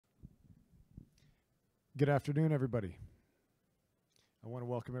Good afternoon, everybody. I want to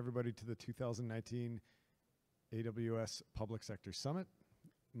welcome everybody to the 2019 AWS Public Sector Summit.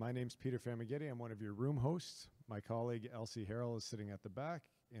 My name's Peter Famighetti. I'm one of your room hosts. My colleague, Elsie Harrell, is sitting at the back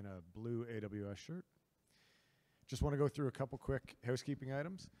in a blue AWS shirt. Just want to go through a couple quick housekeeping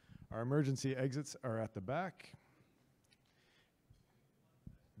items. Our emergency exits are at the back.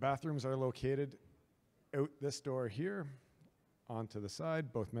 Bathrooms are located out this door here, onto the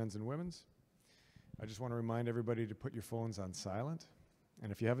side, both men's and women's. I just want to remind everybody to put your phones on silent.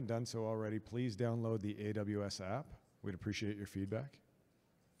 And if you haven't done so already, please download the AWS app. We'd appreciate your feedback.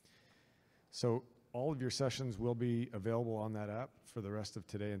 So all of your sessions will be available on that app for the rest of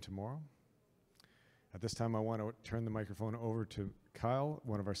today and tomorrow. At this time, I want to turn the microphone over to Kyle,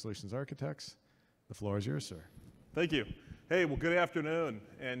 one of our solutions architects. The floor is yours, sir. Thank you. Hey, well, good afternoon,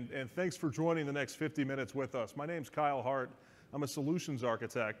 and thanks for joining the next 50 minutes with us. My name's Kyle Hart. I'm a solutions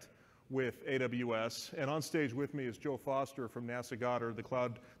architect with AWS, and on stage with me is Joe Foster from NASA Goddard,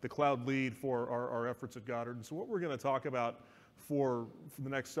 the cloud lead for our efforts at Goddard. And so what we're going to talk about for the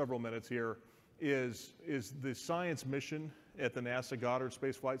next several minutes here is the science mission at the NASA Goddard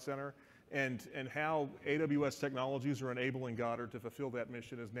Space Flight Center and how AWS technologies are enabling Goddard to fulfill that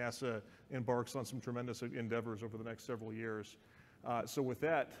mission as NASA embarks on some tremendous endeavors over the next several years. So with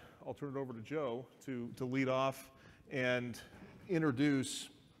that, I'll turn it over to Joe to lead off and introduce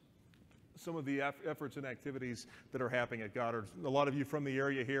some of the efforts and activities that are happening at Goddard. A lot of you from the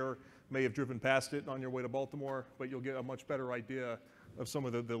area here may have driven past it on your way to Baltimore, but you'll get a much better idea of some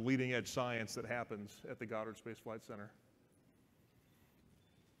of the leading edge science that happens at the Goddard Space Flight Center.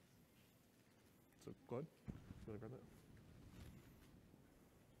 So, go ahead. You want to grab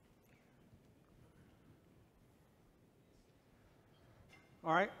that?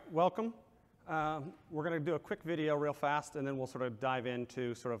 All right, welcome. We're going to do a quick video real fast, and then we'll sort of dive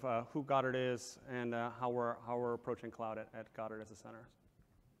into sort of who Goddard is and how we're approaching cloud at Goddard as a center.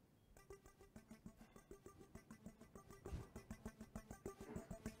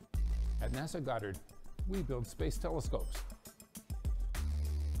 At NASA Goddard, we build space telescopes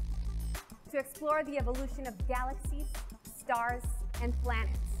to explore the evolution of galaxies, stars, and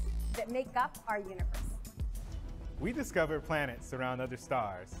planets that make up our universe. We discover planets around other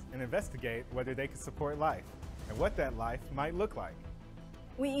stars and investigate whether they can support life and what that life might look like.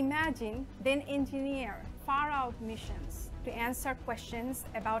 We imagine, then engineer far-out missions to answer questions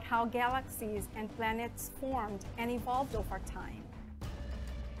about how galaxies and planets formed and evolved over time.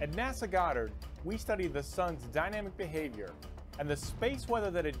 At NASA Goddard, we study the sun's dynamic behavior and the space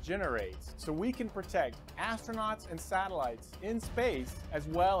weather that it generates so we can protect astronauts and satellites in space as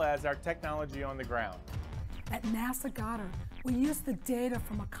well as our technology on the ground. At NASA Goddard, we use the data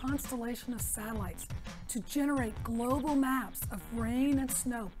from a constellation of satellites to generate global maps of rain and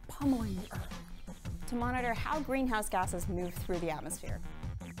snow pummeling the Earth. To monitor how greenhouse gases move through the atmosphere.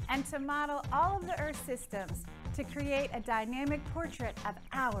 And to model all of the Earth systems to create a dynamic portrait of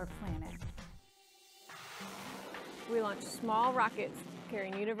our planet. We launch small rockets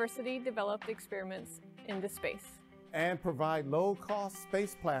carrying university-developed experiments into space. And provide low-cost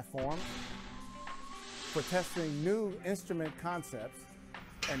space platforms for testing new instrument concepts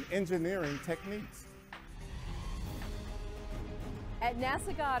and engineering techniques. At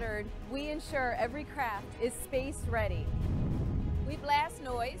NASA Goddard, we ensure every craft is space ready. We blast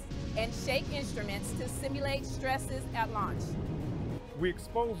noise and shake instruments to simulate stresses at launch. We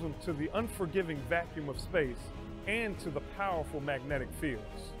expose them to the unforgiving vacuum of space and to the powerful magnetic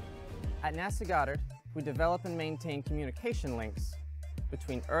fields. At NASA Goddard, we develop and maintain communication links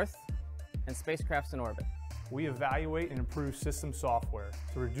between Earth and spacecrafts in orbit. We evaluate and improve system software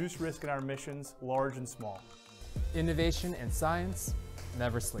to reduce risk in our missions, large and small. Innovation and science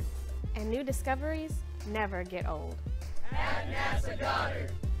never sleep. And new discoveries never get old. At NASA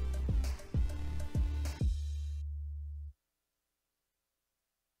Goddard.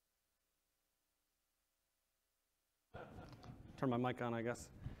 Turn my mic on, I guess.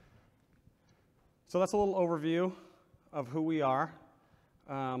 So that's a little overview of who we are.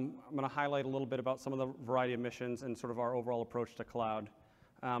 I'm going to highlight a little bit about some of the variety of missions and sort of our overall approach to cloud.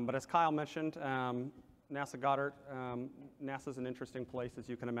 But as Kyle mentioned, NASA Goddard, NASA's an interesting place, as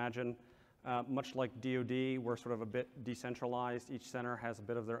you can imagine. Much like DoD, we're sort of a bit decentralized. Each center has a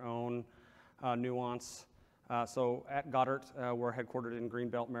bit of their own nuance. So at Goddard, we're headquartered in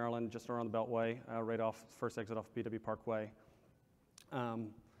Greenbelt, Maryland, just around the Beltway, right off first exit off BW Parkway.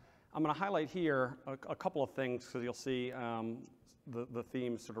 I'm going to highlight here a couple of things because you'll see the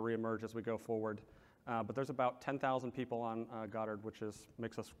themes sort of reemerge as we go forward. But there's about 10,000 people on Goddard, which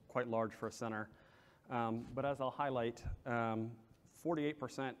makes us quite large for a center. But as I'll highlight,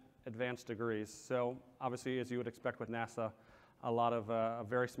 48% advanced degrees. So obviously, as you would expect with NASA, a lot of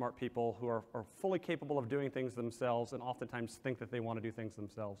very smart people who are fully capable of doing things themselves and oftentimes think that they want to do things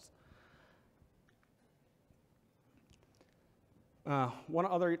themselves. One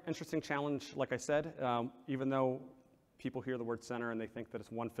other interesting challenge, like I said, even though people hear the word center and they think that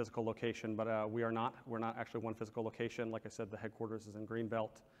it's one physical location, but we are not. We're not actually one physical location. Like I said, the headquarters is in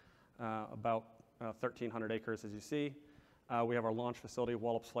Greenbelt, about 1,300 acres, as you see. We have our launch facility,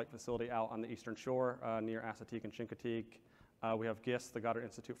 Wallops Flight Facility, out on the eastern shore near Assateague and Chincoteague. We have GISS, the Goddard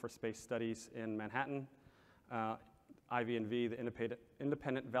Institute for Space Studies in Manhattan. IVNV, the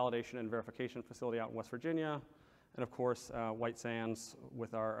Independent Validation and Verification Facility out in West Virginia. And of course, White Sands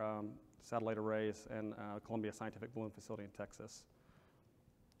with our satellite arrays and Columbia Scientific Balloon Facility in Texas.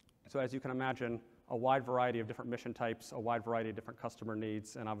 So as you can imagine, a wide variety of different mission types, a wide variety of different customer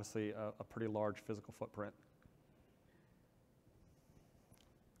needs, and obviously a pretty large physical footprint.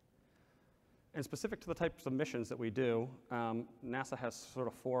 And specific to the types of missions that we do, NASA has sort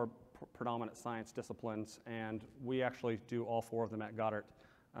of four predominant science disciplines, and we actually do all four of them at Goddard.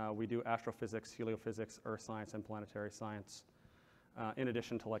 We do astrophysics, heliophysics, earth science, and planetary science. In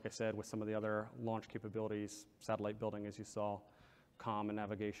addition to, like I said, with some of the other launch capabilities, satellite building, as you saw, comm and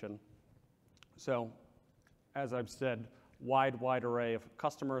navigation. So, as I've said, wide array of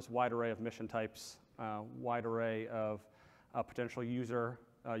customers, wide array of mission types, wide array of potential user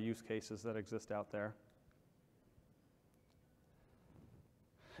use cases that exist out there.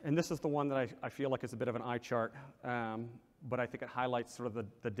 And this is the one that I feel like is a bit of an eye chart, but I think it highlights sort of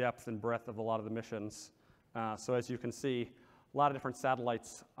the depth and breadth of a lot of the missions. So as you can see, a lot of different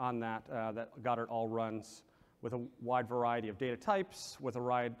satellites on that that Goddard all runs with a wide variety of data types, with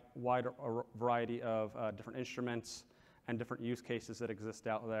a wide variety of different instruments and different use cases that exist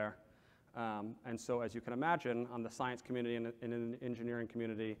out there. And so as you can imagine, on the science community and in the engineering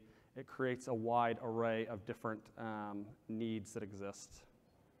community, it creates a wide array of different needs that exist.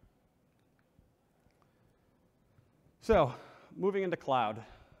 So moving into cloud.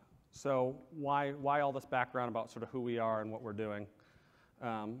 So why all this background about sort of who we are and what we're doing?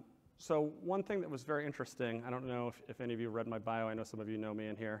 So one thing that was very interesting, I don't know if any of you read my bio, I know some of you know me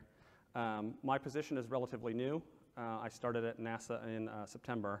in here. My position is relatively new. I started at NASA in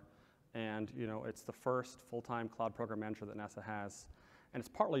September, and it's the first full-time cloud program manager that NASA has. And it's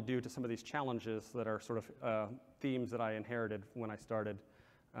partly due to some of these challenges that are sort of themes that I inherited when I started.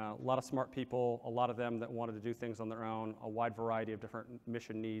 A lot of smart people, a lot of them that wanted to do things on their own, a wide variety of different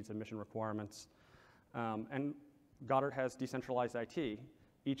mission needs and mission requirements. And Goddard has decentralized IT.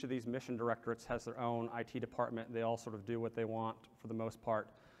 Each of these mission directorates has their own IT department. They all sort of do what they want for the most part.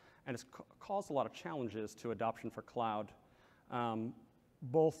 And it's caused a lot of challenges to adoption for cloud,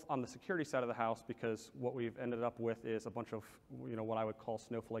 both on the security side of the house, because what we've ended up with is a bunch of what I would call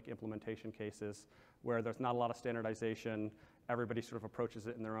snowflake implementation cases, where there's not a lot of standardization. Everybody sort of approaches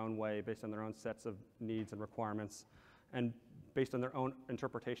it in their own way based on their own sets of needs and requirements and based on their own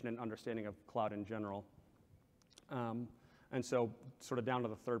interpretation and understanding of cloud in general. And so sort of down to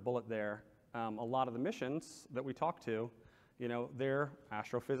the third bullet there, a lot of the missions that we talk to, they're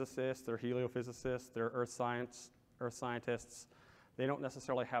astrophysicists, they're heliophysicists, they're earth scientists. They don't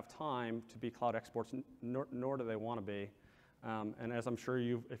necessarily have time to be cloud experts, nor do they want to be. And as I'm sure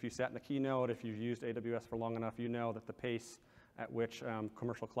if you sat in the keynote, if you've used AWS for long enough, you know that the pace at which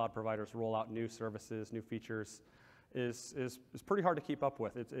commercial cloud providers roll out new services, new features, is pretty hard to keep up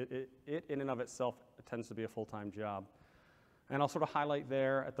with. It in and of itself tends to be a full-time job. And I'll sort of highlight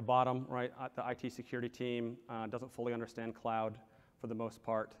there at the bottom, right, the IT security team doesn't fully understand cloud for the most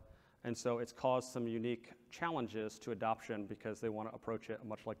part. And so it's caused some unique challenges to adoption because they want to approach it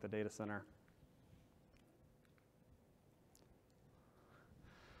much like the data center.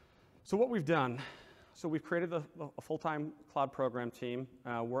 So what we've done, so we've created a full-time cloud program team.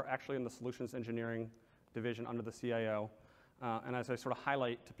 We're actually in the solutions engineering division under the CIO. And as I sort of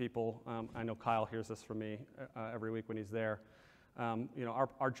highlight to people, I know Kyle hears this from me every week when he's there,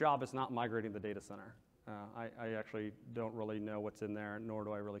 our job is not migrating the data center. I actually don't really know what's in there, nor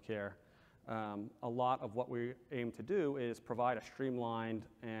do I really care. A lot of what we aim to do is provide a streamlined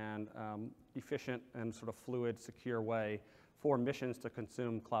and efficient and sort of fluid, secure way for missions to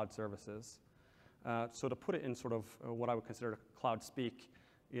consume cloud services. So to put it in sort of what I would consider cloud speak,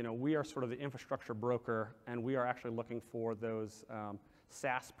 we are sort of the infrastructure broker, and we are actually looking for those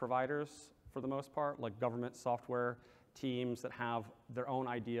SaaS providers for the most part, like government software teams that have their own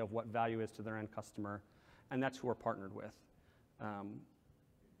idea of what value is to their end customer, and that's who we're partnered with.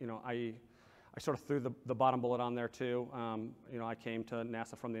 I sort of threw the bottom bullet on there too. I came to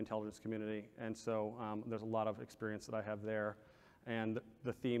NASA from the intelligence community, and so there's a lot of experience that I have there. And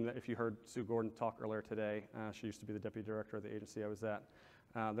the theme that if you heard Sue Gordon talk earlier today, she used to be the deputy director of the agency I was at.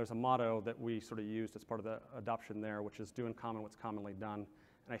 There's a motto that we sort of used as part of the adoption there, which is do in common what's commonly done.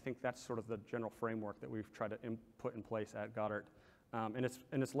 And I think that's sort of the general framework that we've tried to put in place at Goddard. And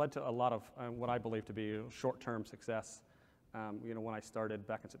it's led to a lot of what I believe to be short-term success. When I started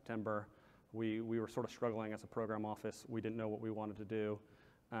back in September, we were sort of struggling as a program office. We didn't know what we wanted to do.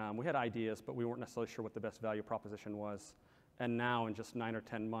 We had ideas, but we weren't necessarily sure what the best value proposition was. And now, in just 9 or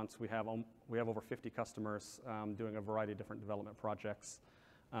 10 months, we have over 50 customers doing a variety of different development projects.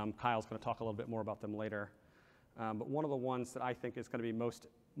 Kyle's going to talk a little bit more about them later. But one of the ones that I think is going to be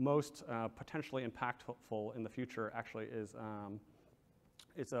most potentially impactful in the future actually is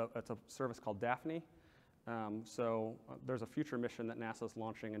it's a service called Daphne. There's a future mission that NASA is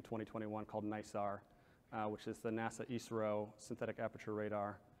launching in 2021 called NISAR, which is the NASA ISRO synthetic aperture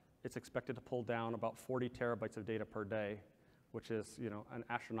radar. It's expected to pull down about 40 terabytes of data per day, which is an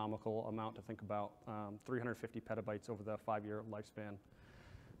astronomical amount to think about, 350 petabytes over the 5-year lifespan.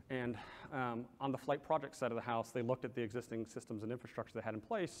 And on the flight project side of the house, they looked at the existing systems and infrastructure they had in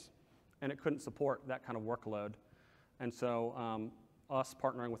place, and it couldn't support that kind of workload. And so us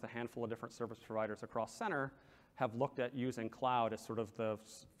partnering with a handful of different service providers across center have looked at using cloud as sort of the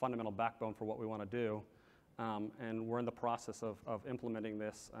fundamental backbone for what we want to do. And we're in the process of implementing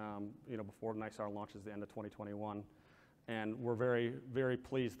this before NISAR launches the end of 2021. And we're very, very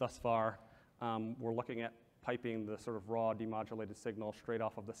pleased thus far. We're looking at piping the sort of raw demodulated signal straight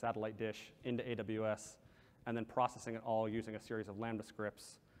off of the satellite dish into AWS, and then processing it all using a series of Lambda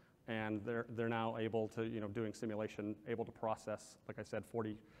scripts. And they're now able to, doing simulation, able to process, like I said,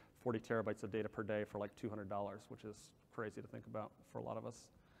 40 terabytes of data per day for like $200, which is crazy to think about for a lot of us.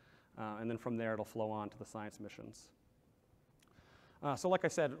 And then from there, it'll flow on to the science missions. So like I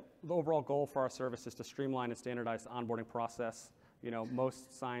said, the overall goal for our service is to streamline and standardize the onboarding process.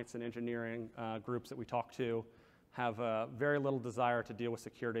 Most science and engineering groups that we talk to have very little desire to deal with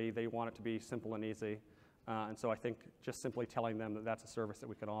security. They want it to be simple and easy. And so I think just simply telling them that that's a service that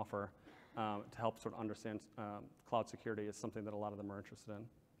we can offer to help sort of understand cloud security is something that a lot of them are interested in.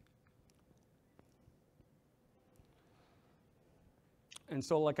 And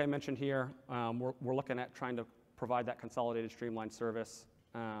so like I mentioned here, we're looking at trying to provide that consolidated, streamlined service,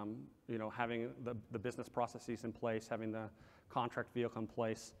 having the business processes in place, having the contract vehicle in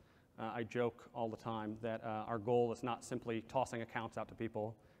place. I joke all the time that our goal is not simply tossing accounts out to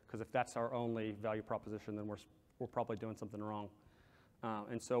people, because if that's our only value proposition, then we're probably doing something wrong.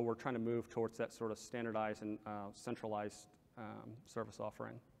 And so we're trying to move towards that sort of standardized and centralized service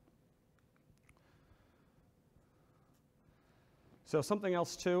offering. So something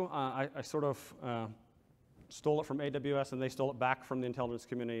else too, I sort of stole it from AWS and they stole it back from the intelligence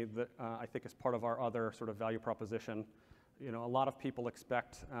community that I think is part of our other sort of value proposition. A lot of people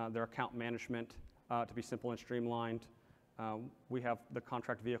expect their account management to be simple and streamlined. We have the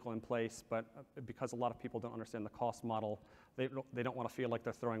contract vehicle in place, but because a lot of people don't understand the cost model, they don't want to feel like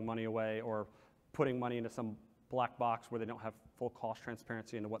they're throwing money away or putting money into some black box where they don't have full cost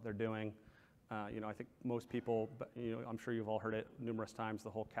transparency into what they're doing. I think most people, I'm sure you've all heard it numerous times, the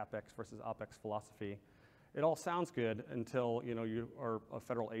whole CapEx versus OpEx philosophy. It all sounds good until you are a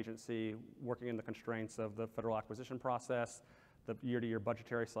federal agency working in the constraints of the federal acquisition process, the year-to-year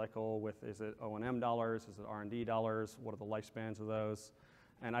budgetary cycle with, is it O&M dollars, is it R&D dollars, what are the lifespans of those?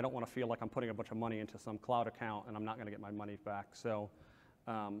 And I don't want to feel like I'm putting a bunch of money into some cloud account and I'm not going to get my money back. So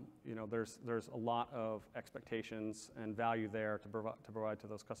there's a lot of expectations and value there to provide to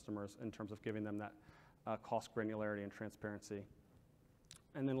those customers in terms of giving them that cost granularity and transparency.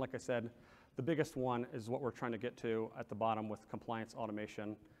 And then, like I said, the biggest one is what we're trying to get to at the bottom with compliance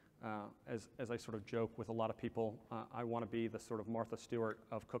automation. As I sort of joke with a lot of people, I want to be the sort of Martha Stewart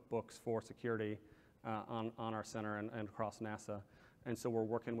of cookbooks for security on our center and across NASA. And so we're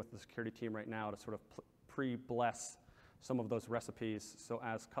working with the security team right now to sort of pre-bless some of those recipes, so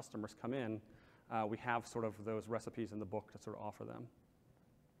as customers come in, we have sort of those recipes in the book to sort of offer them.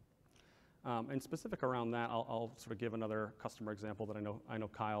 And specific around that, I'll sort of give another customer example that I know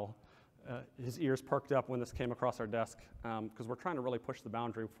Kyle, his ears perked up when this came across our desk, because we're trying to really push the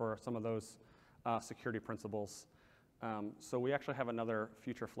boundary for some of those security principles. So we actually have another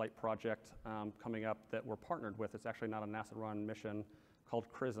future flight project coming up that we're partnered with. It's actually not a NASA-run mission,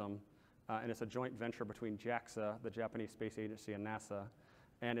 called PRISM. And it's a joint venture between JAXA, the Japanese Space Agency, and NASA.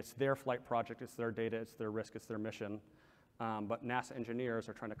 And it's their flight project, it's their data, it's their risk, it's their mission. But NASA engineers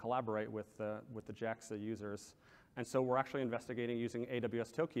are trying to collaborate with the JAXA users. And so we're actually investigating using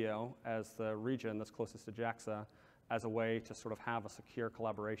AWS Tokyo as the region that's closest to JAXA as a way to sort of have a secure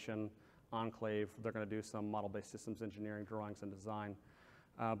collaboration enclave. They're going to do some model-based systems engineering, drawings, and design.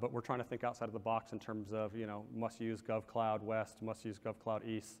 But we're trying to think outside of the box in terms of, must use GovCloud West, must use GovCloud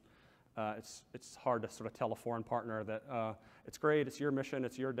East. It's hard to sort of tell a foreign partner that it's great, it's your mission,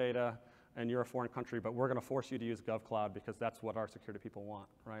 it's your data, and you're a foreign country, but we're going to force you to use GovCloud because that's what our security people want,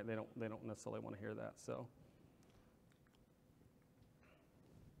 right? They don't necessarily want to hear that. So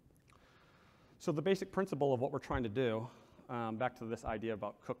the basic principle of what we're trying to do, back to this idea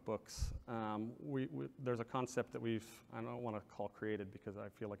about cookbooks, there's a concept that I don't want to call created because I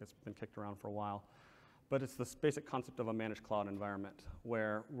feel like it's been kicked around for a while, but it's this basic concept of a managed cloud environment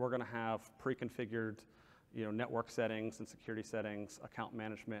where we're going to have pre-configured network settings and security settings, account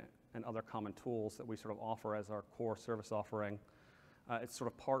management, and other common tools that we sort of offer as our core service offering. It's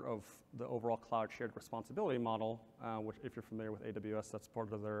sort of part of the overall cloud shared responsibility model, which if you're familiar with AWS, that's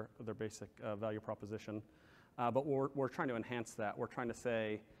part of their basic value proposition. But we're trying to enhance that. We're trying to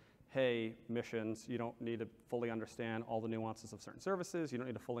say, hey, missions, you don't need to fully understand all the nuances of certain services. You don't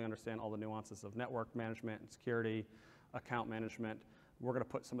need to fully understand all the nuances of network management and security, account management. We're going to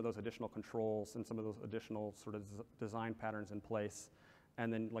put some of those additional controls and some of those additional sort of design patterns in place.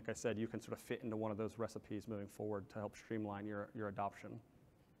 And then, like I said, you can sort of fit into one of those recipes moving forward to help streamline your adoption.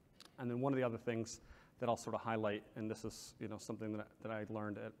 And then one of the other things that I'll sort of highlight, and this is something that I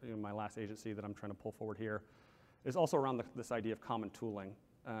learned at my last agency that I'm trying to pull forward here, is also around this idea of common tooling.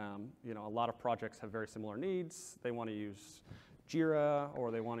 A lot of projects have very similar needs. They want to use Jira, or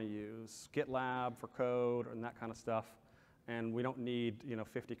they want to use GitLab for code and that kind of stuff. And we don't need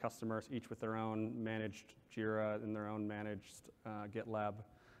 50 customers, each with their own managed Jira and their own managed GitLab.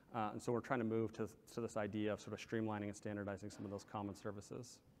 And so we're trying to move to this idea of sort of streamlining and standardizing some of those common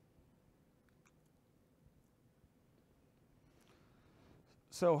services.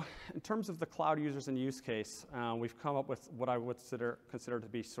 So in terms of the cloud users and use case, we've come up with what I would consider to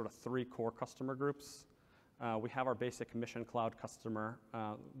be sort of 3 core customer groups. We have our basic mission cloud customer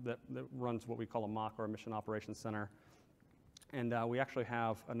that runs what we call a MOC, or a mission operations center. And we actually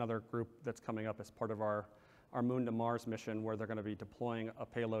have another group that's coming up as part of our Moon to Mars mission, where they're going to be deploying a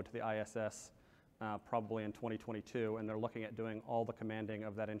payload to the ISS probably in 2022, and they're looking at doing all the commanding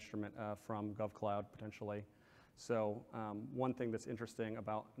of that instrument from GovCloud potentially. So one thing that's interesting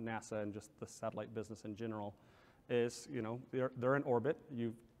about NASA and just the satellite business in general is, they're in orbit.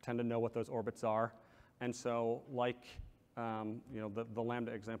 You tend to know what those orbits are. And so like, the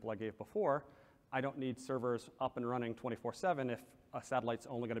Lambda example I gave before, I don't need servers up and running 24/7 if a satellite's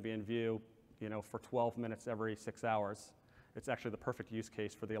only going to be in view, for 12 minutes every 6 hours. It's actually the perfect use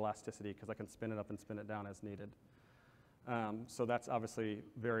case for the elasticity because I can spin it up and spin it down as needed. So that's obviously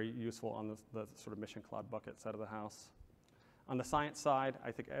very useful on the sort of mission cloud bucket side of the house. On the science side,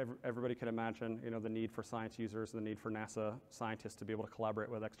 I think everybody can imagine, the need for science users, the need for NASA scientists to be able to collaborate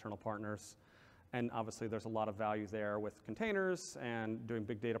with external partners. And obviously there's a lot of value there with containers and doing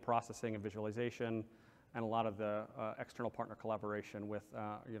big data processing and visualization, and a lot of the external partner collaboration with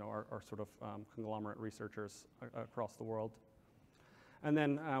our sort of conglomerate researchers across the world. And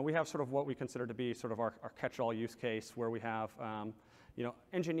then we have sort of what we consider to be sort of our catch-all use case, where we have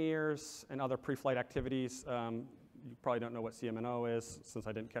engineers and other pre-flight activities. You probably don't know what CM&O is, since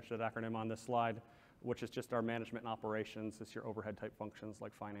I didn't catch that acronym on this slide, which is just our management and operations. It's your overhead type functions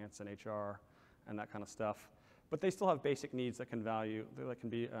like finance and HR and that kind of stuff. But they still have basic needs that can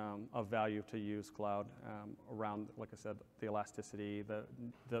be of value to use cloud around, like I said, the elasticity, the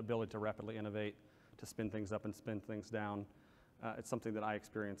ability to rapidly innovate, to spin things up and spin things down. It's something that I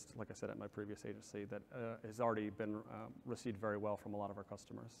experienced, like I said, at my previous agency that has already been received very well from a lot of our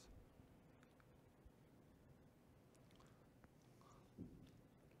customers.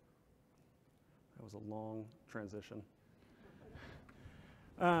 That was a long transition.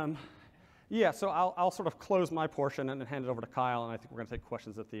 Yeah, so I'll sort of close my portion and then hand it over to Kyle, and I think we're going to take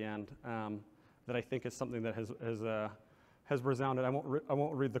questions at the end. That I think is something that has resounded. I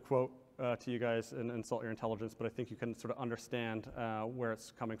won't read the quote to you guys and insult your intelligence, but I think you can sort of understand where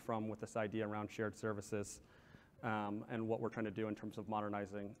it's coming from with this idea around shared services and what we're trying to do in terms of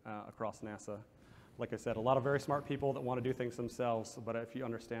modernizing across NASA. Like I said, a lot of very smart people that want to do things themselves, but if you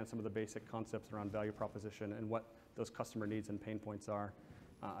understand some of the basic concepts around value proposition and what those customer needs and pain points are,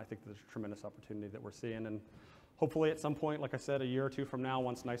 I think there's a tremendous opportunity that we're seeing. And hopefully at some point, like I said, a year or two from now,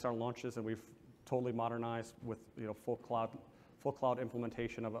 once NISAR launches and we've totally modernized with full cloud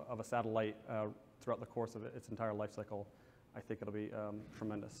implementation of a satellite throughout the course of its entire life cycle, I think it'll be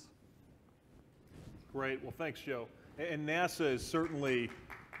tremendous. Great. Well, thanks, Joe. And NASA is certainly,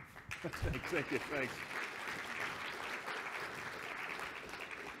 thank you, thanks.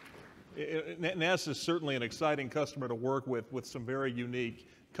 NASA is certainly an exciting customer to work with some very unique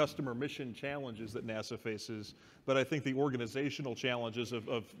customer mission challenges that NASA faces, but I think the organizational challenges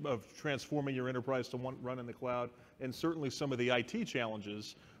of transforming your enterprise to run in the cloud, and certainly some of the IT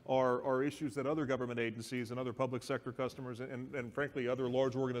challenges are issues that other government agencies and other public sector customers and frankly other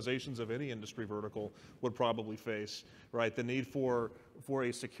large organizations of any industry vertical would probably face, right? The need for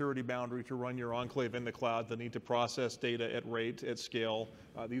a security boundary to run your enclave in the cloud, the need to process data at rate, at scale.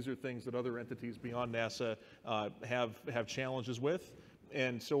 These are things that other entities beyond NASA have challenges with.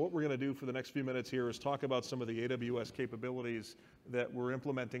 And so what we're going to do for the next few minutes here is talk about some of the AWS capabilities that we're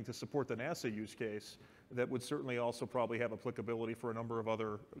implementing to support the NASA use case that would certainly also probably have applicability for a number of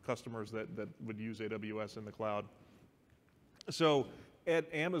other customers that would use AWS in the cloud. So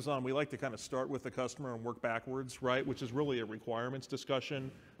at Amazon, we like to kind of start with the customer and work backwards, right? Which is really a requirements discussion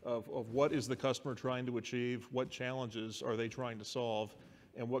of what is the customer trying to achieve, what challenges are they trying to solve,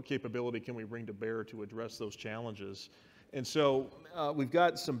 and what capability can we bring to bear to address those challenges. And so we've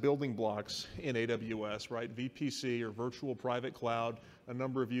got some building blocks in AWS, right? VPC, or Virtual Private Cloud. A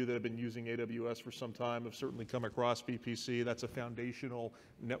number of you that have been using AWS for some time have certainly come across VPC. That's a foundational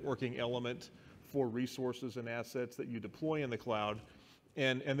networking element for resources and assets that you deploy in the cloud.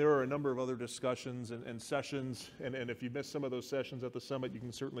 And there are a number of other discussions and sessions, and if you missed some of those sessions at the summit, you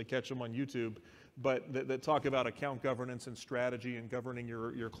can certainly catch them on YouTube, but that talk about account governance and strategy and governing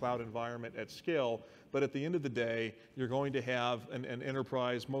your cloud environment at scale. But at the end of the day, you're going to have an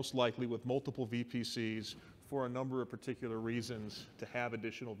enterprise most likely with multiple VPCs for a number of particular reasons to have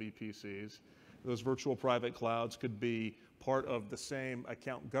additional VPCs. Those virtual private clouds could be part of the same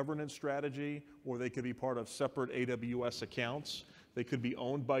account governance strategy, or they could be part of separate AWS accounts. They could be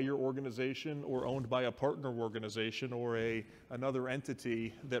owned by your organization or owned by a partner organization or another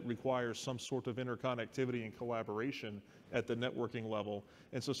entity that requires some sort of interconnectivity and collaboration at the networking level.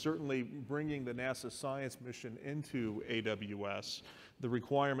 And so certainly bringing the NASA science mission into AWS, the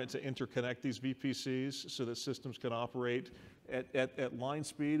requirement to interconnect these VPCs so that systems can operate at line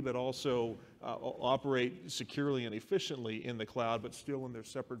speed, but also operate securely and efficiently in the cloud, but still in their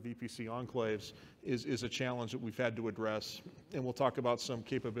separate VPC enclaves is a challenge that we've had to address. And we'll talk about some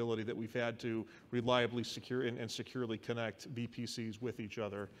capability that we've had to reliably secure and securely connect VPCs with each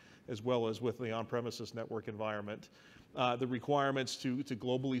other, as well as with the on-premises network environment. The requirements to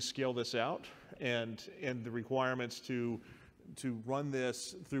globally scale this out, and the requirements to run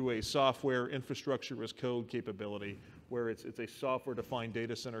this through a software infrastructure as code capability, where it's a software-defined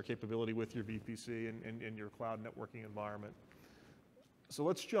data center capability with your VPC and your cloud networking environment. So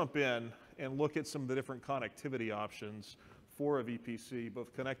let's jump in and look at some of the different connectivity options for a VPC,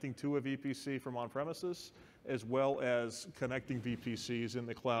 both connecting to a VPC from on-premises, as well as connecting VPCs in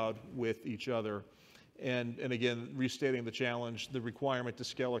the cloud with each other. And again, restating the challenge, the requirement to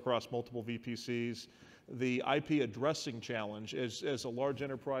scale across multiple VPCs, the IP addressing challenge as a large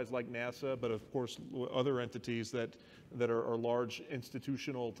enterprise like NASA, but of course other entities that are large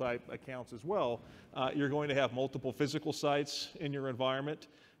institutional type accounts as well, you're going to have multiple physical sites in your environment.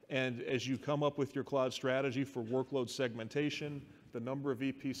 And as you come up with your cloud strategy for workload segmentation, the number of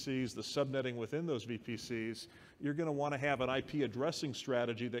VPCs, the subnetting within those VPCs, you're going to want to have an IP addressing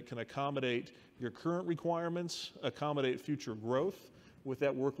strategy that can accommodate your current requirements, accommodate future growth with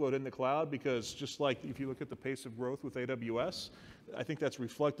that workload in the cloud, because just like if you look at the pace of growth with AWS, I think that's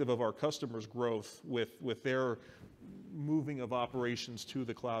reflective of our customers' growth with their moving of operations to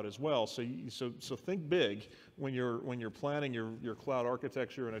the cloud as well. So think big when you're planning your cloud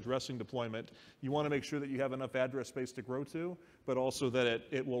architecture and addressing deployment. You want to make sure that you have enough address space to grow to, but also that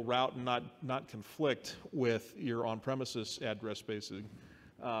it will route and not conflict with your on-premises address spacing.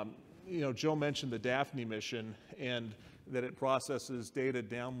 Joe mentioned the Daphne mission, and that it processes data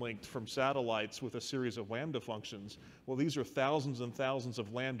downlinked from satellites with a series of Lambda functions. Well, these are thousands and thousands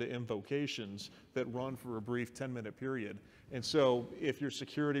of Lambda invocations that run for a brief 10-minute period. And so if your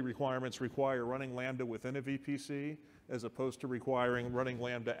security requirements require running Lambda within a VPC, as opposed to requiring running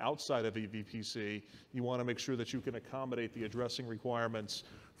Lambda outside of a VPC, you want to make sure that you can accommodate the addressing requirements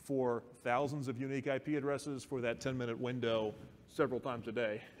for thousands of unique IP addresses for that 10-minute window several times a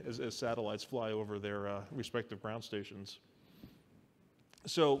day as satellites fly over their respective ground stations.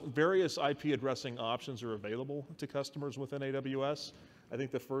 So various IP addressing options are available to customers within AWS. I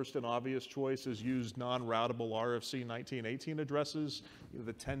think the first and obvious choice is use non-routable RFC 1918 addresses,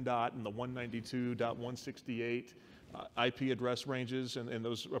 the 10. And the 192.168 IP address ranges and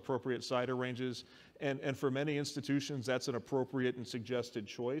those appropriate CIDR ranges. And for many institutions, that's an appropriate and suggested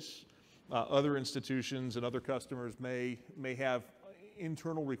choice. Other institutions and other customers may have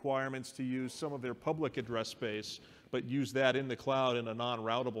internal requirements to use some of their public address space, but use that in the cloud in a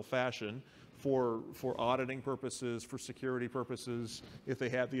non-routable fashion for auditing purposes, for security purposes, if they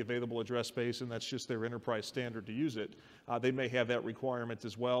have the available address space and that's just their enterprise standard to use it, they may have that requirement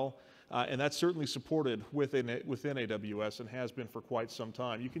as well. And that's certainly supported within AWS and has been for quite some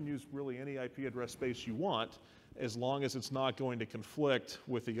time. You can use really any IP address space you want as long as it's not going to conflict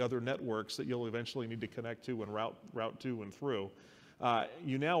with the other networks that you'll eventually need to connect to and route to and through.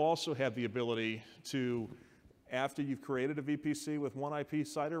 You now also have the ability to, after you've created a VPC with one IP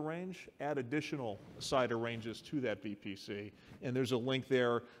CIDR range, add additional CIDR ranges to that VPC. And there's a link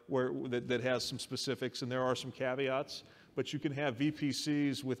there that has some specifics, and there are some caveats. But you can have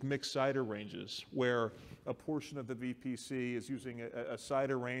VPCs with mixed CIDR ranges, where a portion of the VPC is using a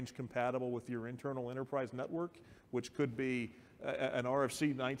CIDR range compatible with your internal enterprise network, which could be an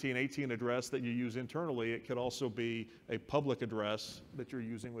RFC 1918 address that you use internally. It could also be a public address that you're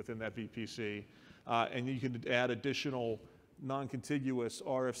using within that VPC. And you can add additional non-contiguous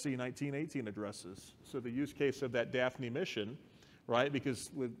RFC 1918 addresses. So the use case of that Daphne mission, right?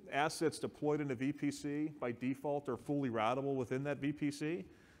 Because with assets deployed in a VPC, by default are fully routable within that VPC.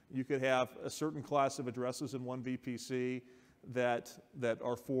 You could have a certain class of addresses in one VPC that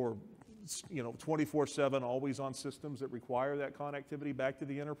are for 24/7 always on systems that require that connectivity back to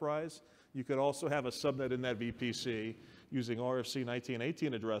the enterprise. You could also have a subnet in that VPC using RFC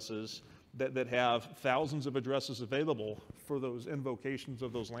 1918 addresses that have thousands of addresses available for those invocations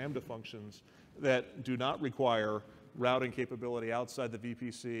of those Lambda functions that do not require routing capability outside the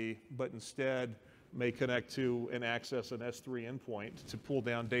VPC, but instead may connect to and access an S3 endpoint to pull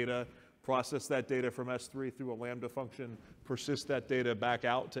down data, process that data from S3 through a Lambda function, persist that data back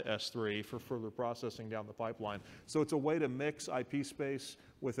out to S3 for further processing down the pipeline. So it's a way to mix IP space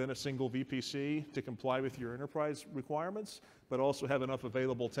within a single VPC to comply with your enterprise requirements, but also have enough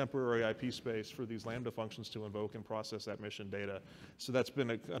available temporary IP space for these Lambda functions to invoke and process that mission data. So that's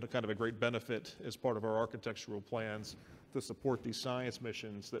been a kind of a great benefit as part of our architectural plans to support these science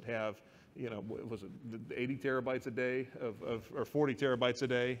missions that have, was it 80 terabytes a day or 40 terabytes a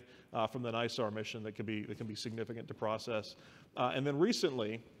day from the NISAR mission that can be significant to process. And then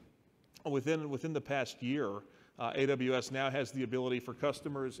recently, within the past year, AWS now has the ability for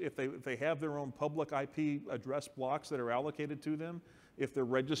customers, if they have their own public IP address blocks that are allocated to them, if they're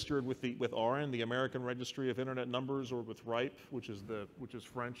registered with ARIN, the American Registry of Internet Numbers, or with RIPE, which is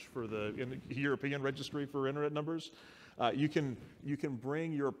French for the European Registry for Internet Numbers, you can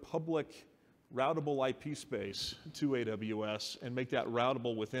bring your public routable IP space to AWS and make that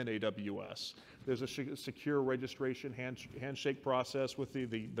routable within AWS. There's a secure registration handshake process with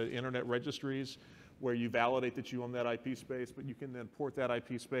the internet registries, where you validate that you own that IP space, but you can then port that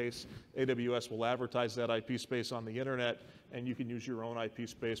IP space. AWS will advertise that IP space on the internet, and you can use your own IP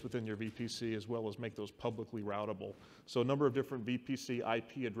space within your VPC as well as make those publicly routable. So a number of different VPC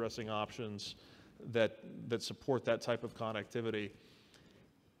IP addressing options that support that type of connectivity.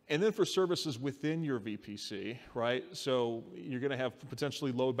 And then for services within your VPC, right? So you're going to have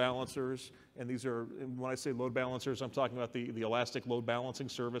potentially load balancers, and these are, when I say load balancers, I'm talking about the Elastic Load Balancing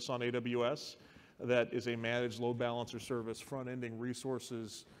service on AWS. That is a managed load balancer service, front-ending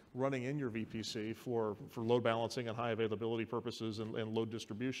resources running in your VPC for load balancing and high availability purposes and load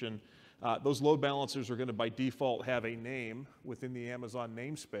distribution. Those load balancers are going to, by default, have a name within the Amazon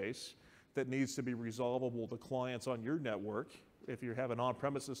namespace that needs to be resolvable to clients on your network. If you have an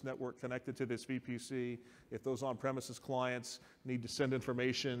on-premises network connected to this VPC, if those on-premises clients need to send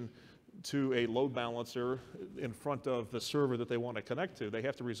information to a load balancer in front of the server that they want to connect to, they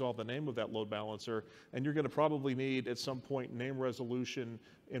have to resolve the name of that load balancer, and you're going to probably need at some point name resolution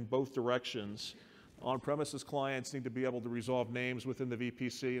in both directions. On-premises clients need to be able to resolve names within the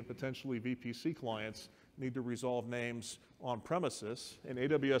VPC, and potentially VPC clients need to resolve names on premises, and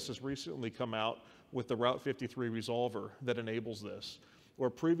AWS has recently come out with the Route 53 resolver that enables this. Where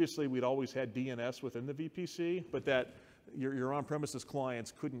previously we'd always had DNS within the VPC, but that your on-premises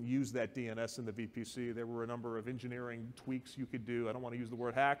clients couldn't use that DNS in the VPC. There were a number of engineering tweaks you could do. I don't want to use the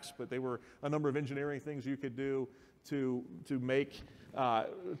word hacks, but there were a number of engineering things you could do to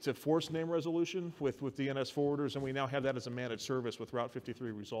force name resolution with DNS forwarders, and we now have that as a managed service with Route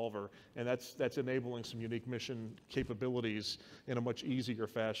 53 Resolver, and that's enabling some unique mission capabilities in a much easier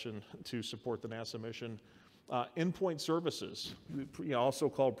fashion to support the NASA mission. Endpoint services, also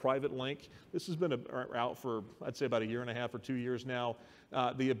called PrivateLink. This has been out for, I'd say, about 1.5 years or 2 years now.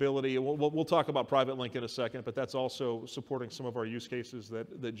 The ability, we'll talk about PrivateLink in a second, but that's also supporting some of our use cases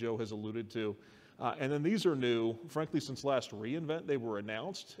that Joe has alluded to. And then these are new, frankly, since last reInvent, they were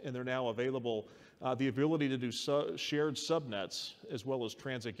announced, and they're now available. The ability to do shared subnets as well as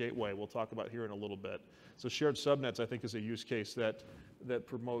Transit Gateway, we'll talk about here in a little bit. So shared subnets, I think, is a use case that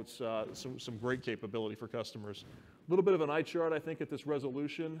promotes some great capability for customers. A little bit of an eye chart, I think, at this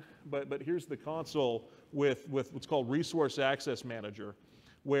resolution, but here's the console with what's called Resource Access Manager,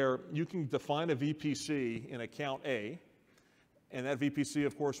 where you can define a VPC in account A, and that VPC,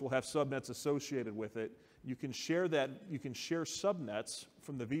 of course, will have subnets associated with it. You can share subnets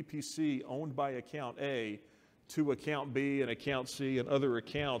from the VPC owned by account A to account B and account C and other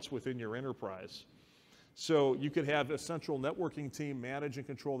accounts within your enterprise. So you could have a central networking team manage and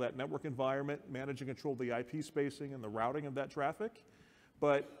control that network environment, manage and control the IP spacing and the routing of that traffic.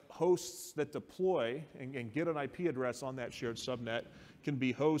 But hosts that deploy and get an IP address on that shared subnet can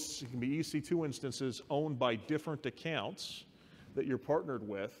be hosts, it can be EC2 instances owned by different accounts that you're partnered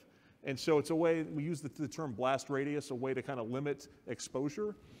with. And so it's a way, we use the term blast radius, a way to kind of limit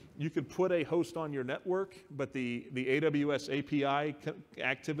exposure. You could put a host on your network, but the AWS API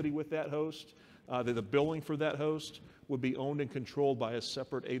activity with that host, the billing for that host would be owned and controlled by a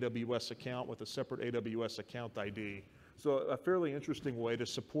separate AWS account with a separate AWS account ID. So a fairly interesting way to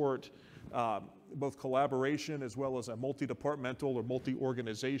support both collaboration as well as a multi-departmental or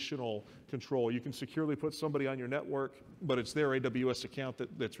multi-organizational control. You can securely put somebody on your network, but it's their AWS account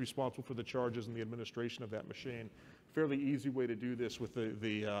that's responsible for the charges and the administration of that machine. Fairly easy way to do this with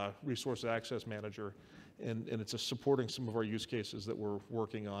the Resource Access Manager, and it's supporting some of our use cases that we're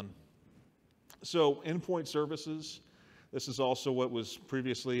working on. So endpoint services, this is also what was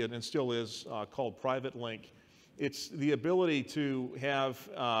previously and still is called PrivateLink. It's the ability to have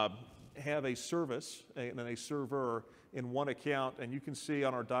a service and a server in one account, and you can see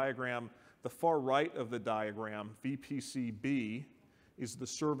on our diagram, the far right of the diagram, VPCB is the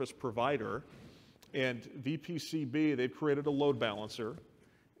service provider, and VPCB, they've created a load balancer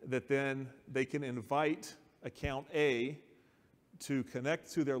that then they can invite account A to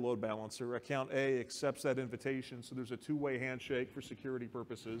connect to their load balancer. Account A accepts that invitation, so there's a two-way handshake for security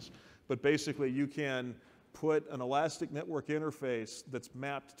purposes, but basically you can put an elastic network interface that's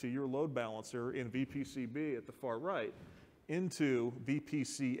mapped to your load balancer in VPCB at the far right into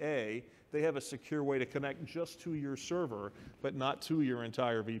VPCA. They have a secure way to connect just to your server, but not to your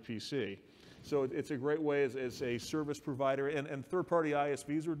entire VPC. So it's a great way as a service provider, and third-party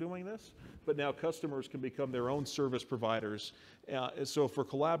ISVs are doing this, but now customers can become their own service providers. So for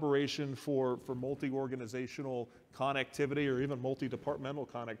collaboration, for multi-organizational connectivity or even multi-departmental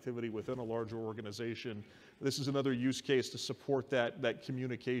connectivity within a larger organization, this is another use case to support that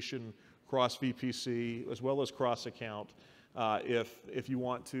communication cross VPC as well as cross account. If you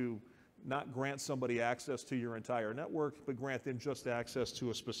want to not grant somebody access to your entire network, but grant them just access to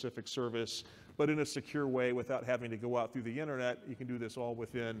a specific service, but in a secure way without having to go out through the internet. You can do this all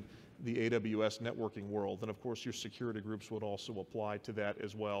within the AWS networking world. And of course, your security groups would also apply to that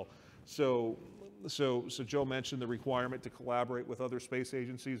as well. So Joe mentioned the requirement to collaborate with other space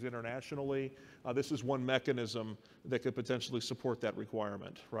agencies internationally. This is one mechanism that could potentially support that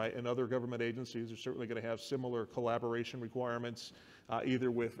requirement, right? And other government agencies are certainly going to have similar collaboration requirements,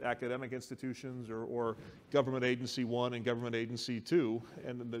 either with academic institutions or Government Agency 1 and Government Agency 2,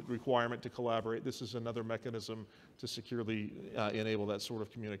 and the requirement to collaborate. This is another mechanism to securely enable that sort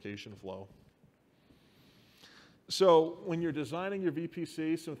of communication flow. So when you're designing your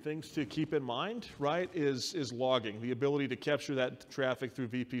VPC, some things to keep in mind, right, is logging, the ability to capture that traffic through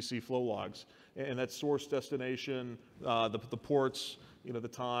VPC flow logs. And that's source, destination, the ports, you know, the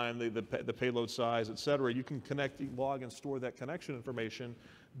time, the payload size, et cetera. You can connect, log, and store that connection information,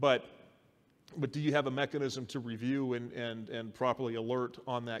 but do you have a mechanism to review and properly alert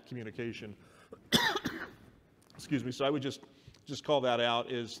on that communication? Excuse me, so I would just call that out.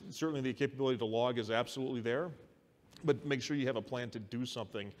 Is certainly the capability to log is absolutely there, but make sure you have a plan to do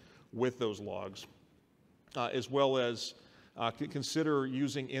something with those logs, as well as consider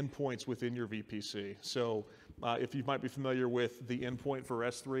using endpoints within your VPC. So if you might be familiar with the endpoint for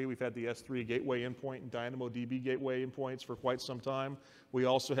S3, we've had the S3 gateway endpoint and DynamoDB gateway endpoints for quite some time. We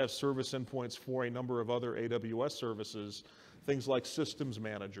also have service endpoints for a number of other AWS services, things like Systems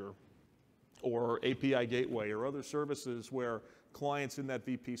Manager or API Gateway or other services where clients in that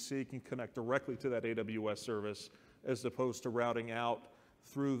VPC can connect directly to that AWS service, as opposed to routing out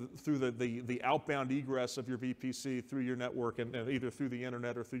through the outbound egress of your VPC through your network and either through the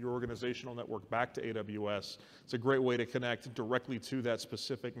internet or through your organizational network back to AWS. It's a great way to connect directly to that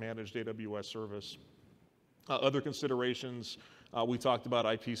specific managed AWS service. Other considerations, we talked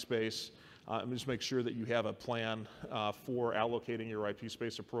about IP space. Just make sure that you have a plan for allocating your IP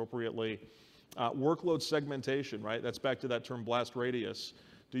space appropriately. Workload segmentation, right? That's back to that term blast radius.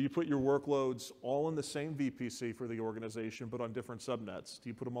 Do you put your workloads all in the same VPC for the organization, but on different subnets? Do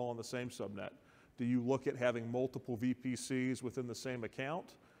you put them all on the same subnet? Do you look at having multiple VPCs within the same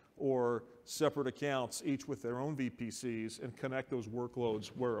account, or separate accounts, each with their own VPCs, and connect those workloads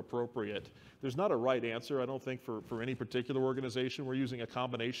where appropriate? There's not a right answer, I don't think, for any particular organization. We're using a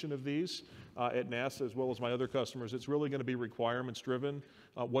combination of these at NASA as well as my other customers. It's really going to be requirements driven.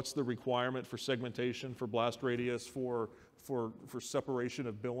 What's the requirement for segmentation, for blast radius, for separation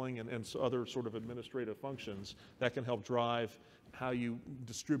of billing and other sort of administrative functions that can help drive how you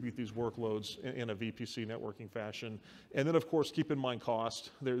distribute these workloads in a VPC networking fashion. And then, of course, keep in mind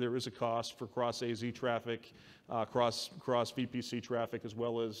cost. There is a cost for cross-AZ traffic, cross-VPC traffic, as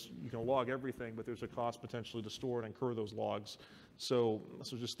well as you can log everything, but there's a cost potentially to store and incur those logs. So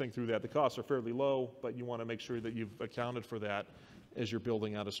just think through that. The costs are fairly low, but you want to make sure that you've accounted for that as you're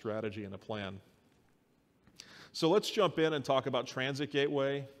building out a strategy and a plan. So let's jump in and talk about Transit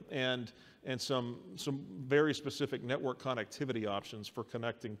Gateway and some very specific network connectivity options for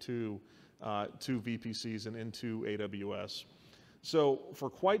connecting to VPCs and into AWS. So for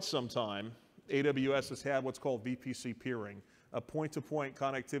quite some time, AWS has had what's called VPC peering, a point-to-point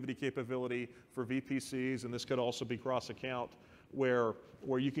connectivity capability for VPCs, and this could also be cross-account, where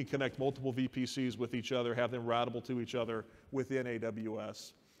you can connect multiple VPCs with each other, have them routable to each other within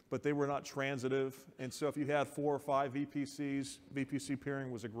AWS. But they were not transitive, and so if you had 4 or 5 VPCs, VPC peering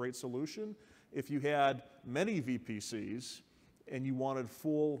was a great solution. If you had many VPCs and you wanted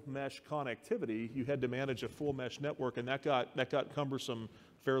full mesh connectivity, you had to manage a full mesh network, and that got cumbersome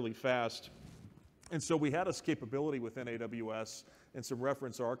fairly fast. And so we had this capability within AWS and some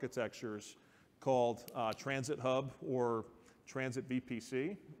reference architectures called Transit Hub or Transit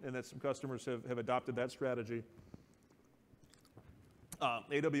VPC, and that some customers have adopted that strategy.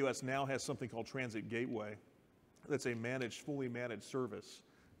 AWS now has something called Transit Gateway. That's a fully managed service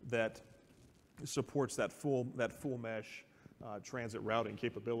that supports that full mesh transit routing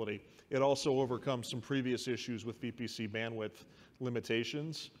capability. It also overcomes some previous issues with VPC bandwidth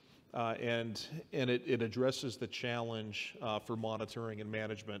limitations, and it addresses the challenge for monitoring and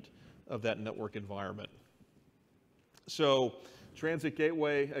management of that network environment. So Transit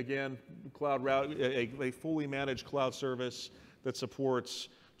Gateway, again, cloud route, a fully managed cloud service that supports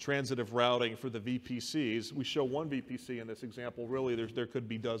transitive routing for the VPCs. We show one VPC in this example. Really, there could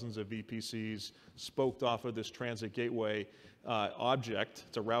be dozens of VPCs spoked off of this Transit Gateway object.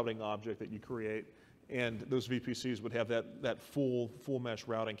 It's a routing object that you create, and those VPCs would have that full mesh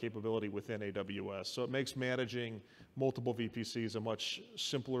routing capability within AWS. So it makes managing multiple VPCs a much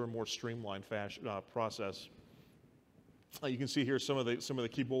simpler and more streamlined process. You can see here some of the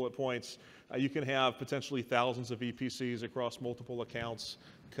key bullet points. You can have potentially thousands of VPCs across multiple accounts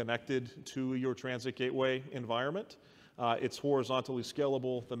connected to your Transit Gateway environment. It's horizontally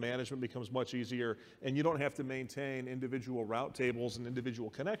scalable. The management becomes much easier, and you don't have to maintain individual route tables and individual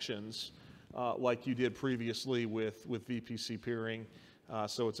connections like you did previously with VPC peering.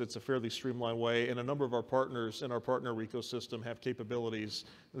 So it's a fairly streamlined way, and a number of our partners in our partner ecosystem have capabilities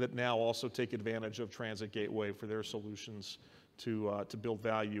that now also take advantage of Transit Gateway for their solutions to build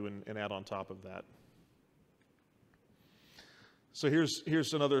value and add on top of that. So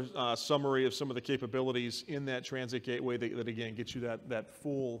here's another summary of some of the capabilities in that Transit Gateway that again get you that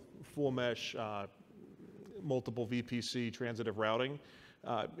full mesh multiple VPC transitive routing.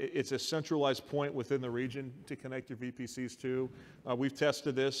 It's a centralized point within the region to connect your VPCs to. We've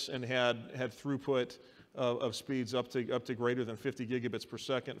tested this and had throughput of speeds up to greater than 50 gigabits per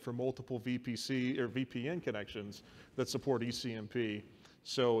second for multiple VPC or VPN connections that support eCMP.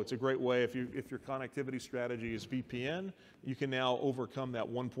 So it's a great way, if your connectivity strategy is VPN, you can now overcome that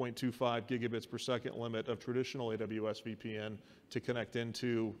 1.25 gigabits per second limit of traditional AWS VPN to connect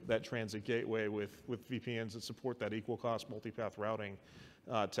into that Transit Gateway with VPNs that support that equal cost multipath routing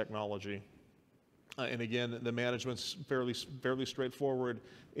technology. And again, the management's fairly straightforward,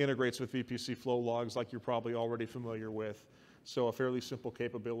 integrates with VPC flow logs like you're probably already familiar with. So a fairly simple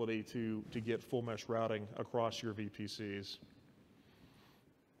capability to get full mesh routing across your VPCs.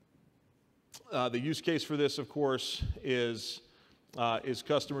 The use case for this, of course, is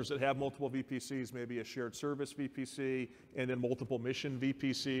customers that have multiple VPCs, maybe a shared service VPC, and then multiple mission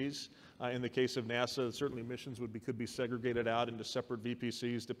VPCs. In the case of NASA, certainly missions could be segregated out into separate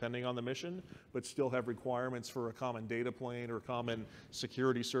VPCs depending on the mission, but still have requirements for a common data plane or common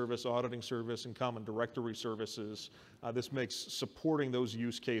security service, auditing service, and common directory services. This makes supporting those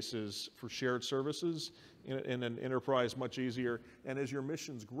use cases for shared services in an enterprise much easier. And as your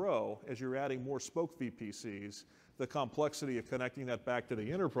missions grow, as you're adding more spoke VPCs, the complexity of connecting that back to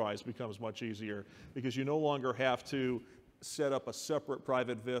the enterprise becomes much easier because you no longer have to set up a separate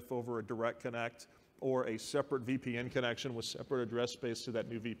private VIF over a direct connect or a separate VPN connection with separate address space to that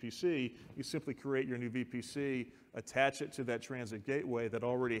new VPC. You simply create your new VPC, attach it to that transit gateway that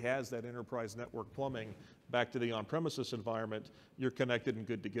already has that enterprise network plumbing back to the on-premises environment. You're connected and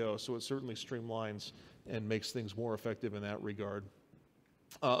good to go. So it certainly streamlines and makes things more effective in that regard.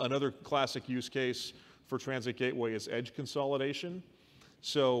 Another classic use case for transit gateway is edge consolidation.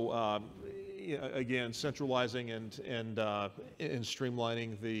 So again, centralizing and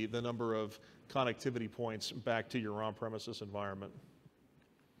streamlining the number of connectivity points back to your on-premises environment.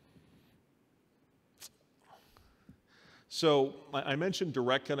 So I mentioned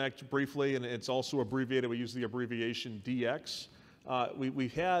DirectConnect briefly, and it's also abbreviated. We use the abbreviation DX.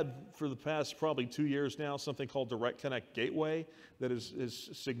 We've had, for the past probably 2 years now, something called DirectConnect Gateway that has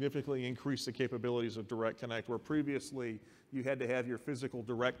significantly increased the capabilities of DirectConnect, where previously you had to have your physical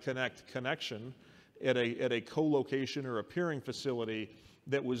DirectConnect connection at a co-location or a peering facility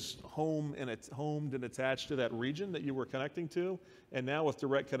that was homed and attached to that region that you were connecting to. And now with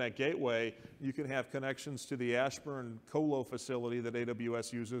DirectConnect Gateway, you can have connections to the Ashburn colo facility that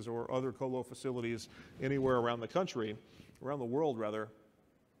AWS uses or other colo facilities anywhere around the country, around the world rather.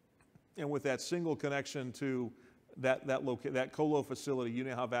 And with that single connection to that colo facility, you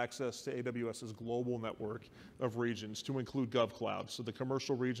now have access to AWS's global network of regions to include GovCloud. So the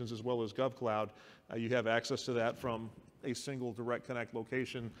commercial regions as well as GovCloud, you have access to that from a single DirectConnect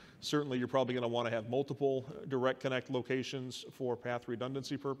location. Certainly you're probably going to want to have multiple DirectConnect locations for path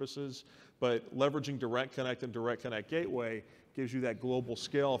redundancy purposes, but leveraging DirectConnect and DirectConnect Gateway gives you that global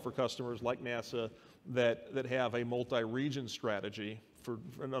scale for customers like NASA that have a multi-region strategy. For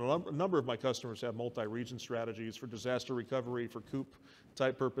a number of my customers have multi-region strategies for disaster recovery, for COOP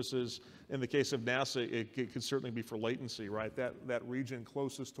type purposes. In the case of NASA, it could certainly be for latency, right? That region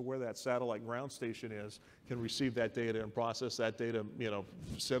closest to where that satellite ground station is can receive that data and process that data,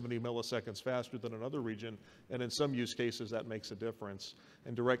 70 milliseconds faster than another region. And in some use cases, that makes a difference.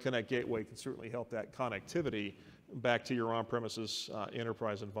 And DirectConnect Gateway can certainly help that connectivity back to your on-premises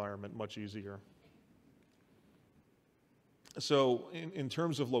enterprise environment much easier. So in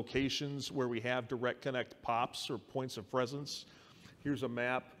terms of locations where we have DirectConnect POPs or points of presence, here's a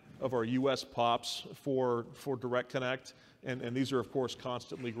map of our US POPs for DirectConnect, and these are of course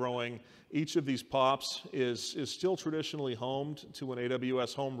constantly growing. Each of these POPs is still traditionally homed to an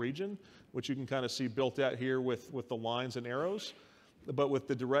AWS home region, which you can kind of see built out here with the lines and arrows. But with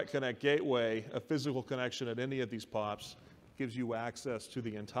the DirectConnect Gateway, a physical connection at any of these POPs gives you access to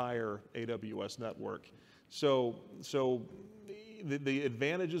the entire AWS network. So the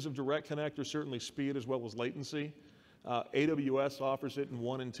advantages of DirectConnect are certainly speed as well as latency. AWS offers it in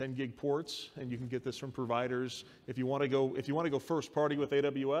 1 and 10 gig ports, and you can get this from providers. If you want to go first party with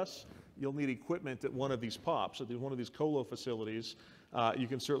AWS, you'll need equipment at one of these POPs, at one of these colo facilities. You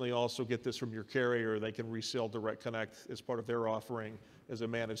can certainly also get this from your carrier. They can resell DirectConnect as part of their offering as a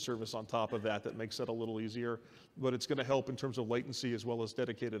managed service on top of that. That makes that a little easier. But it's going to help in terms of latency as well as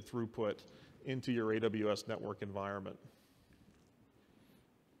dedicated throughput into your AWS network environment.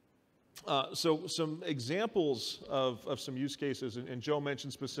 So some examples of some use cases, and Joe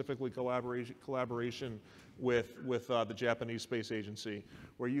mentioned specifically collaboration with the Japanese Space Agency,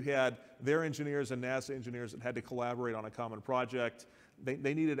 where you had their engineers and NASA engineers that had to collaborate on a common project.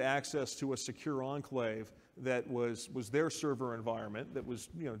 They needed access to a secure enclave that was their server environment that was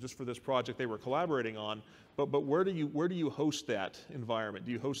just for this project they were collaborating on. But where do you host that environment?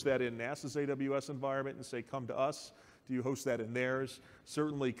 Do you host that in NASA's AWS environment and say, come to us? Do you host that in theirs?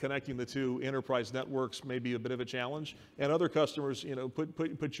 Certainly connecting the two enterprise networks may be a bit of a challenge. And other customers,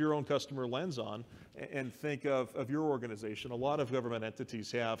 put your own customer lens on and think of your organization. A lot of government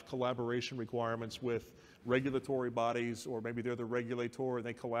entities have collaboration requirements with regulatory bodies, or maybe they're the regulator and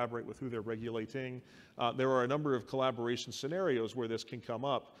they collaborate with who they're regulating. There are a number of collaboration scenarios where this can come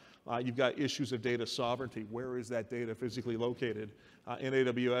up. You've got issues of data sovereignty. Where is that data physically located? In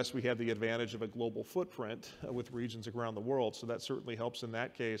AWS, we have the advantage of a global footprint with regions around the world, so that certainly helps in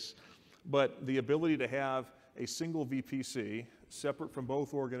that case. But the ability to have a single VPC, separate from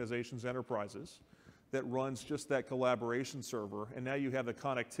both organizations' enterprises, that runs just that collaboration server, and now you have the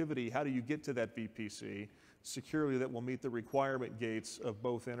connectivity. How do you get to that VPC securely that will meet the requirement gates of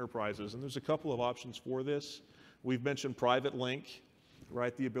both enterprises? And there's a couple of options for this. We've mentioned PrivateLink,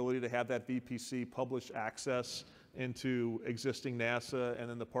 right? The ability to have that VPC publish access into existing NASA and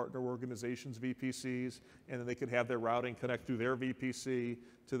then the partner organizations' VPCs, and then they could have their routing connect through their VPC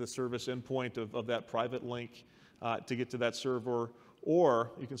to the service endpoint of that PrivateLink to get to that server.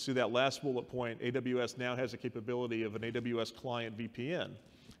 Or you can see that last bullet point, AWS now has a capability of an AWS client VPN.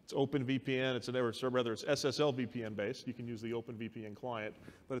 It's OpenVPN, it's SSL VPN based. You can use the OpenVPN client,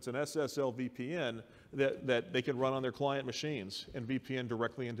 but it's an SSL VPN that they can run on their client machines and VPN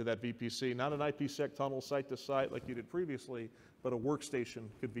directly into that VPC. Not an IPsec tunnel site to site like you did previously, but a workstation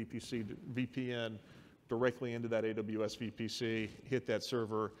could VPN directly into that AWS VPC, hit that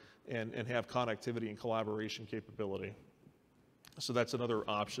server, and have connectivity and collaboration capability. So that's another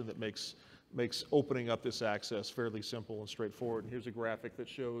option that makes opening up this access fairly simple and straightforward. And here's a graphic that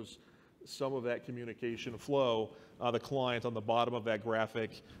shows some of that communication flow. The client on the bottom of that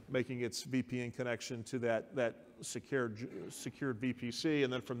graphic making its VPN connection to that secured VPC,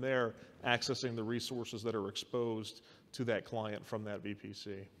 and then from there accessing the resources that are exposed to that client from that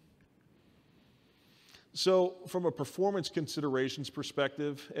VPC. So from a performance considerations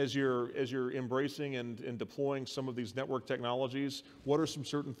perspective, as you're embracing and deploying some of these network technologies, what are some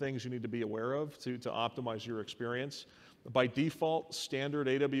certain things you need to be aware of to optimize your experience? By default, standard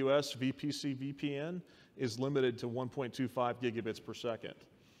AWS VPC VPN is limited to 1.25 gigabits per second.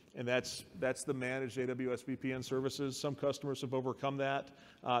 And that's the managed AWS VPN services. Some customers have overcome that.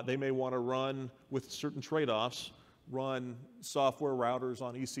 They may want to run, with certain trade-offs, run software routers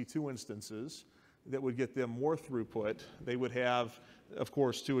on EC2 instances that would get them more throughput. They would have, of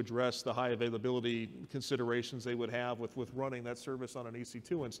course, to address the high availability considerations they would have with running that service on an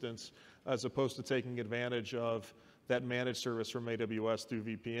EC2 instance, as opposed to taking advantage of that managed service from AWS through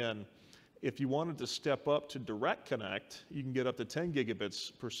VPN. If you wanted to step up to DirectConnect, you can get up to 10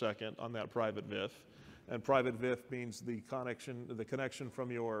 gigabits per second on that private VIF. And private VIF means the connection from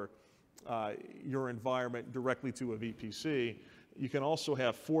your environment directly to a VPC. You can also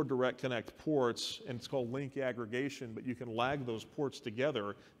have 4 DirectConnect ports, and it's called link aggregation, but you can lag those ports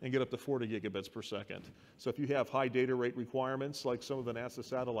together and get up to 40 gigabits per second. So if you have high data rate requirements, like some of the NASA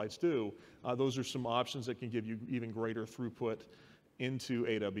satellites do, those are some options that can give you even greater throughput into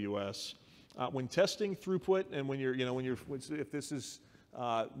AWS. When testing throughput, and if this is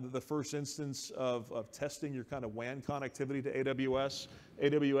the first instance of testing your kind of WAN connectivity to AWS.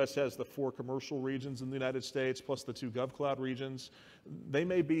 AWS has the 4 commercial regions in the United States plus the 2 GovCloud regions. They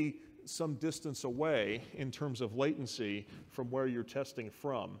may be some distance away in terms of latency from where you're testing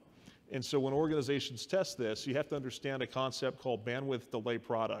from. And so when organizations test this, you have to understand a concept called bandwidth delay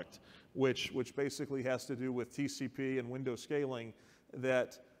product, which basically has to do with TCP and window scaling,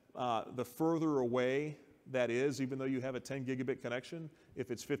 that the further away that is, even though you have a 10 gigabit connection,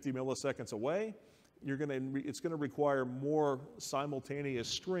 if it's 50 milliseconds away, it's going to require more simultaneous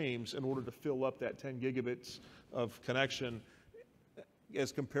streams in order to fill up that 10 gigabits of connection,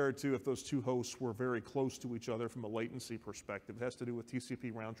 as compared to if those 2 hosts were very close to each other from a latency perspective. It has to do with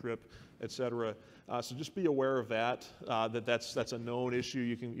TCP round trip, et cetera. So just be aware of that, that's a known issue.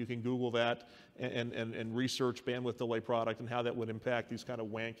 You can Google that and research bandwidth delay product and how that would impact these kind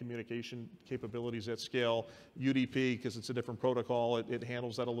of WAN communication capabilities at scale. UDP, because it's a different protocol, it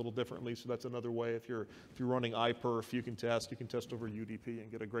handles that a little differently, so that's another way. If you're running iPerf, you can test over UDP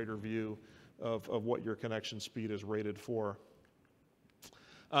and get a greater view of what your connection speed is rated for.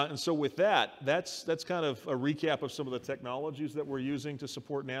 And so with that's kind of a recap of some of the technologies that we're using to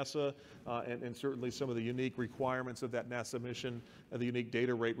support NASA, and certainly some of the unique requirements of that NASA mission, and the unique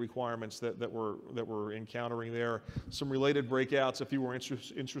data rate requirements that we're encountering there. Some related breakouts, if you were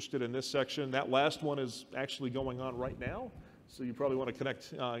interested in this section. That last one is actually going on right now, so you probably want to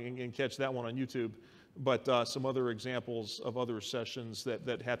connect and catch that one on YouTube. But some other examples of other sessions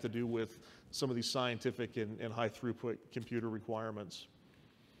that have to do with some of these scientific and high throughput computer requirements.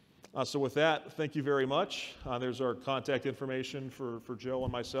 So with that, thank you very much. There's our contact information for Joe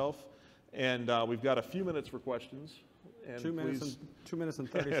and myself. And we've got a few minutes for questions. And 2 minutes and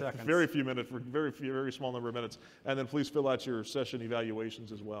 30 seconds. Very few minutes, very small number of minutes. And then please fill out your session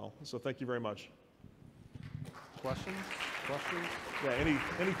evaluations as well. So thank you very much. Questions? Yeah,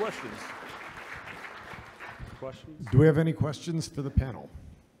 any questions? Questions? Do we have any questions for the panel?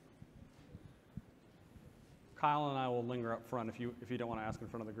 Kyle and I will linger up front if you don't want to ask in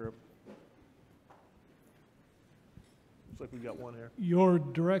front of the group. Looks like we've got one here. Your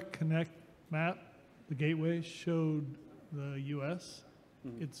DirectConnect map, the gateway, showed the U.S.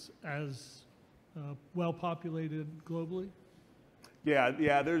 Mm-hmm. It's as well populated globally? Yeah.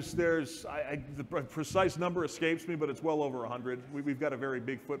 The precise number escapes me, but it's well over 100. We've got a very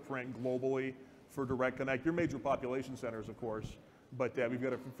big footprint globally for DirectConnect. Your major population centers, of course, But we've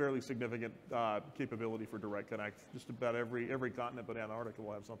got a fairly significant capability for direct connect. Just about every continent but Antarctica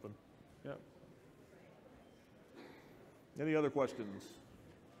will have something. Yeah. Any other questions?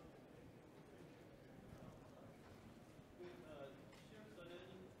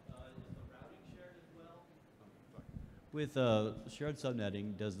 With shared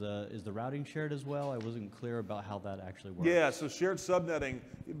subnetting, is the routing shared as well? I wasn't clear about how that actually works. Yeah, so shared subnetting,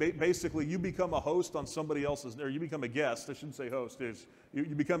 basically you become a host on somebody else's, or you become a guest, I shouldn't say host, you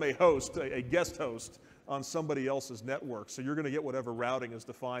become a host, a guest host on somebody else's network. So you're going to get whatever routing is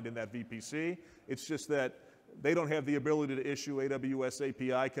defined in that VPC. It's just that they don't have the ability to issue AWS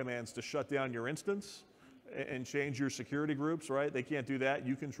API commands to shut down your instance and change your security groups, right? They can't do that.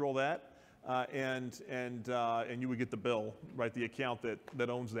 You control that. And you would get the bill, right? The account that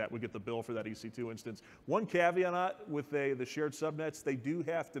owns that would get the bill for that EC2 instance. One caveat with the shared subnets, they do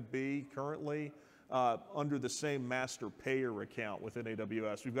have to be currently under the same master payer account within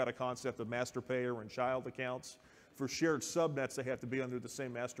AWS. We've got a concept of master payer and child accounts. For shared subnets, they have to be under the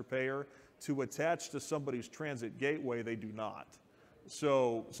same master payer. To attach to somebody's transit gateway, they do not.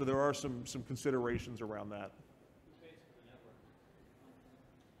 So there are some considerations around that.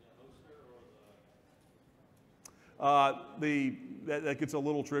 That gets a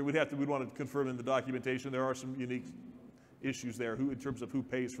little tricky. We'd want to confirm in the documentation. There are some unique issues there in terms of who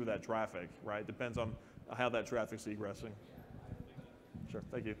pays for that traffic, right? Depends on how that traffic's egressing. Sure,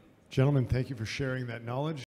 thank you. Gentlemen, thank you for sharing that knowledge.